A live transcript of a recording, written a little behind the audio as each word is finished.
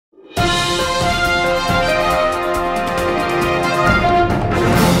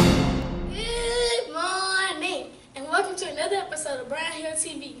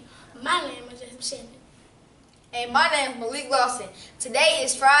And my name is Malik Lawson. Today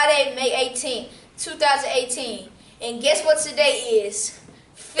is Friday, May 18th, 2018. And guess what today is?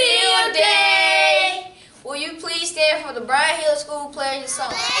 Field Day! Will you please stand for the Bryan Hill School Pledge song?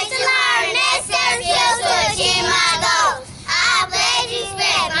 Pledge to learn, necessary skills to achieve my goals. I pledge to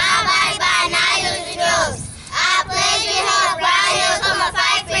respect my body by not using drugs. I pledge to help Bryan Hill come a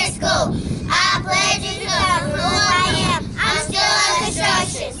fight-free school. I pledge to love who I am. I'm still in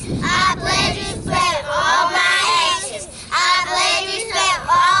construction. I pledge to respect all my actions. I pledge to respect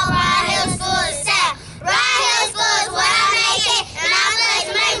all Bryan Hill School staff. Bryan Hill School is what I make it, and I pledge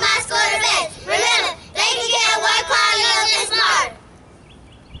to make my school the best. Remember, they can get work hard, live and smart.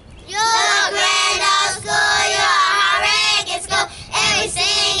 You're a grand old school, you're a hard-ranking school. Every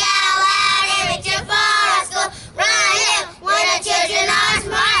sing out loud, every cheer for our school. Bryan Hill, when the children are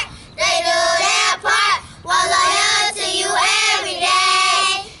smart, they do their part. While I help to you every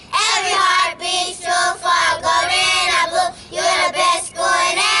day. Every heart beats true for a golden and blue. You're the best school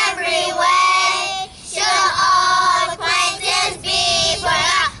in every way. Should all acquaintances be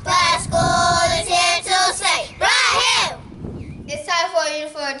forgot, but school is here to stay. Bryan Hill! It's time for a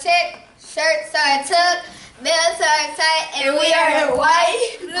uniform check. Shirts are tucked, belts are tight, and we are in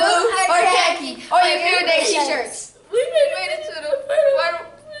white, blue, or khaki, or your Field Day t-shirts. We made it to the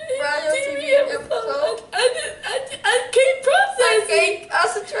Bryan Hill TV episode. I can't process I can't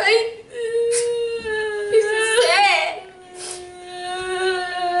concentrate. This is sad.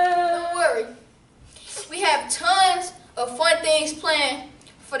 Don't worry. We have tons of fun things planned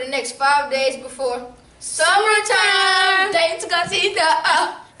for the next 5 days before summertime. Days to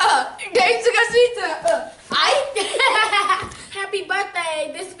casita, days to casita, Happy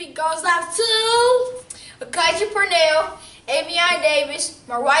birthday. This week goes out to Akaja Purnell, Avion Davis,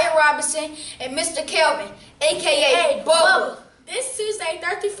 Mariah Robinson, and Mr. Kelvin, a.k.a. Bubba. This Tuesday,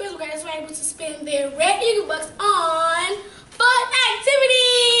 35th graders were able to spend their Red Eagle Bucks on fun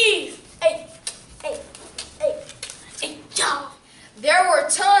activities. Hey, y'all. There were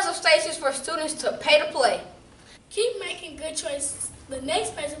tons of stations for students to pay to play. Keep making good choices. The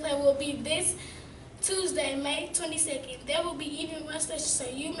next place to play will be this Tuesday, May 22nd. There will be even one station, so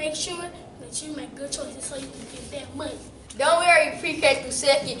you make sure that you make good choices so you can get that money. Don't worry, pre-K through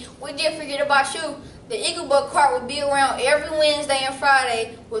second. We didn't forget about you. The Eagle Buck cart will be around every Wednesday and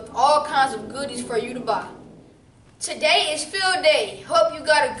Friday with all kinds of goodies for you to buy. Today is Field Day. Hope you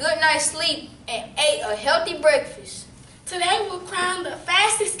got a good night's sleep and ate a healthy breakfast. Today we'll crown the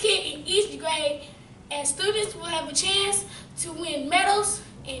fastest kid in each grade, and students will have a chance to win medals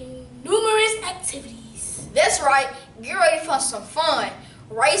in numerous activities. That's right. Get ready for some fun.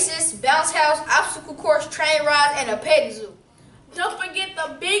 Races, bounce house, obstacle course, train rides, and a petting zoo. Don't forget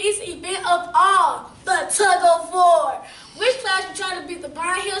the biggest event of all, the tug of war. Which class will try to beat the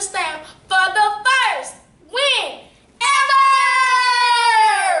Bryan Hill staff for the first win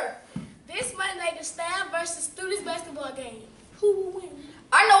ever? This Monday, the staff versus students basketball game. Who will win?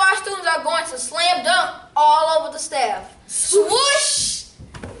 I know our students are going to slam dunk all over the staff. Swoosh!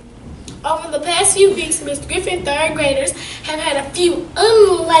 Over the past few weeks, Ms. Griffin third graders have had a few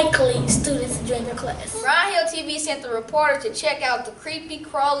unlikely students join their class. Bryan Hill TV sent the reporter to check out the creepy,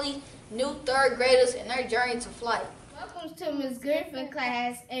 crawly new third graders and their journey to flight. Welcome to Ms. Griffin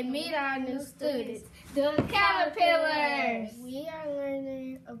class and meet our new students, the caterpillars. We are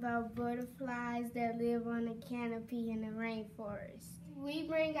learning about butterflies that live on a canopy in the rainforest. We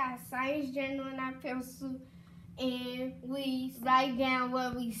bring our science journal and our pencil, and we write down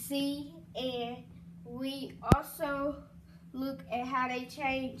what we see, and we also look at how they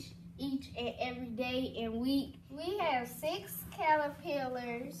change each and every day and week. We have 6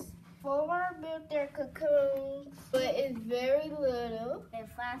 caterpillars. 4 built their cocoons, but it's very little. They're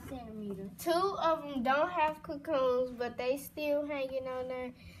 5 centimeters. 2 of them don't have cocoons, but they still hanging on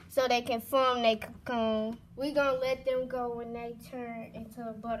there so they can form their cocoon. We're gonna let them go when they turn into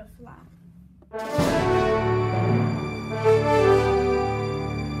a butterfly.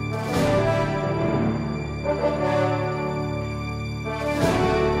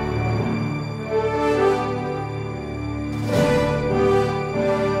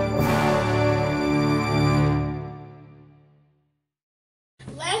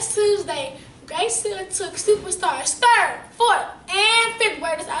 Last Tuesday, Grace Steele took superstars 3rd, 4th, and 5th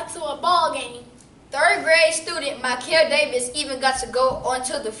graders out to a ball game. Third grade student Michael Davis even got to go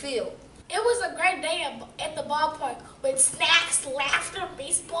onto the field. It was a great day at the ballpark with snacks, laughter,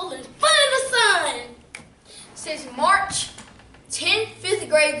 baseball, and fun in the sun. Since March, 10 5th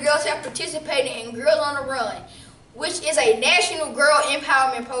grade girls have participated in Girls on the Run, which is a national girl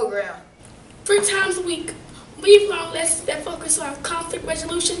empowerment program. 3 times a week, we've learned lessons that focus on conflict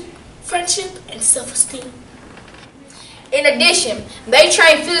resolution, friendship, and self-esteem. In addition, they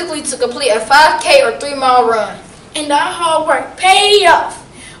trained physically to complete a 5K or 3-mile run. And our hard work paid off.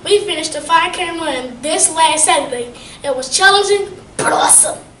 We finished the 5K run this last Saturday. It was challenging, but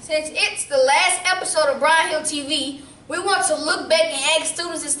awesome. Since it's the last episode of Bryan Hill TV, we want to look back and ask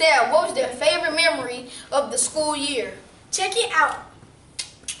students instead what was their favorite memory of the school year. Check it out.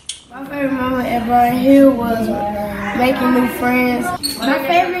 My favorite moment at Bryan Hill was making new friends. My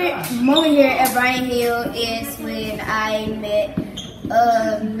favorite moment here at Bryan Hill is when I met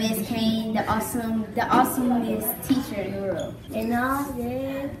Miss Kane, the awesomest teacher in the world.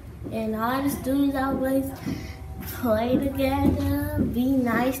 And all the students always play together, be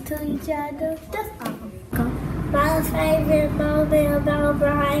nice to each other. That's all. My favorite moment about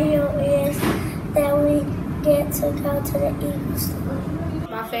Bryan Hill is that we get to go to the Eagles school.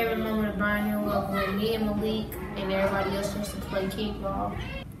 My favorite moment of Bryan Hill was when me and Malik and everybody else used to play kickball.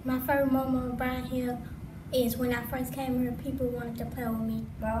 My favorite moment of Bryan Hill is when I first came here, people wanted to play with me.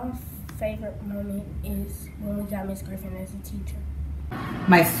 My favorite moment is when we got Miss Griffin as a teacher.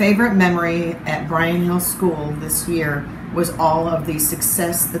 My favorite memory at Bryan Hill School this year was all of the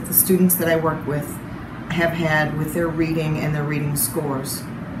success that the students that I work with have had with their reading and their reading scores.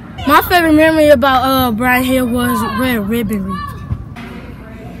 My favorite memory about Bryan Hill was Red Ribbon Week.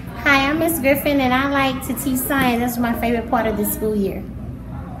 Hi, I'm Miss Griffin, and I like to teach science. That's my favorite part of the school year.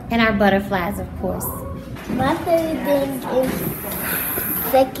 And our butterflies, of course. My favorite thing is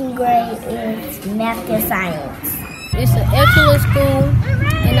second grade is math and science. It's an excellent school,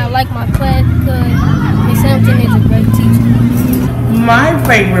 and I like my class because Miss Hampton is a great teacher. My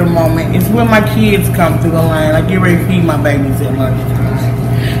favorite moment is when my kids come through the line. I get ready to feed my babies at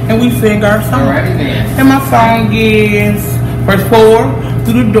lunchtime. And we sing our song. And my song is verse 4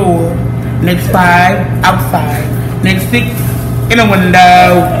 through the door, next 5 outside, next 6 in the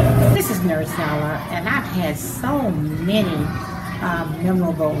window. This is Nurse Ella, and I've had so many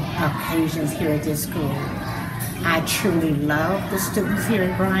memorable occasions here at this school. I truly love the students here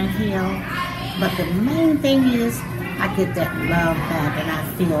at Bryan Hill, but the main thing is I get that love back, and I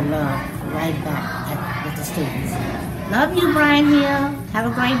feel love right back with the students. Love you, Bryan Hill. Have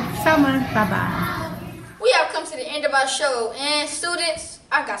a great summer. Bye-bye. We have come to the end of our show, and students,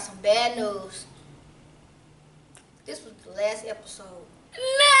 I got some bad news. This was the last episode. No!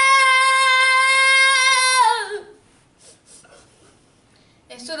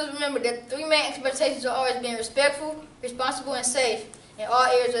 And students, remember that 3 main expectations are always being respectful, responsible, and safe in all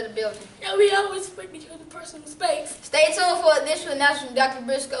areas of the building. And we always respect each other's personal space. Stay tuned for additional announcements from Dr.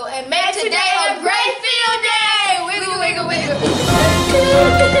 Briscoe, and make today a great field day! Wiggle, wiggle, wiggle.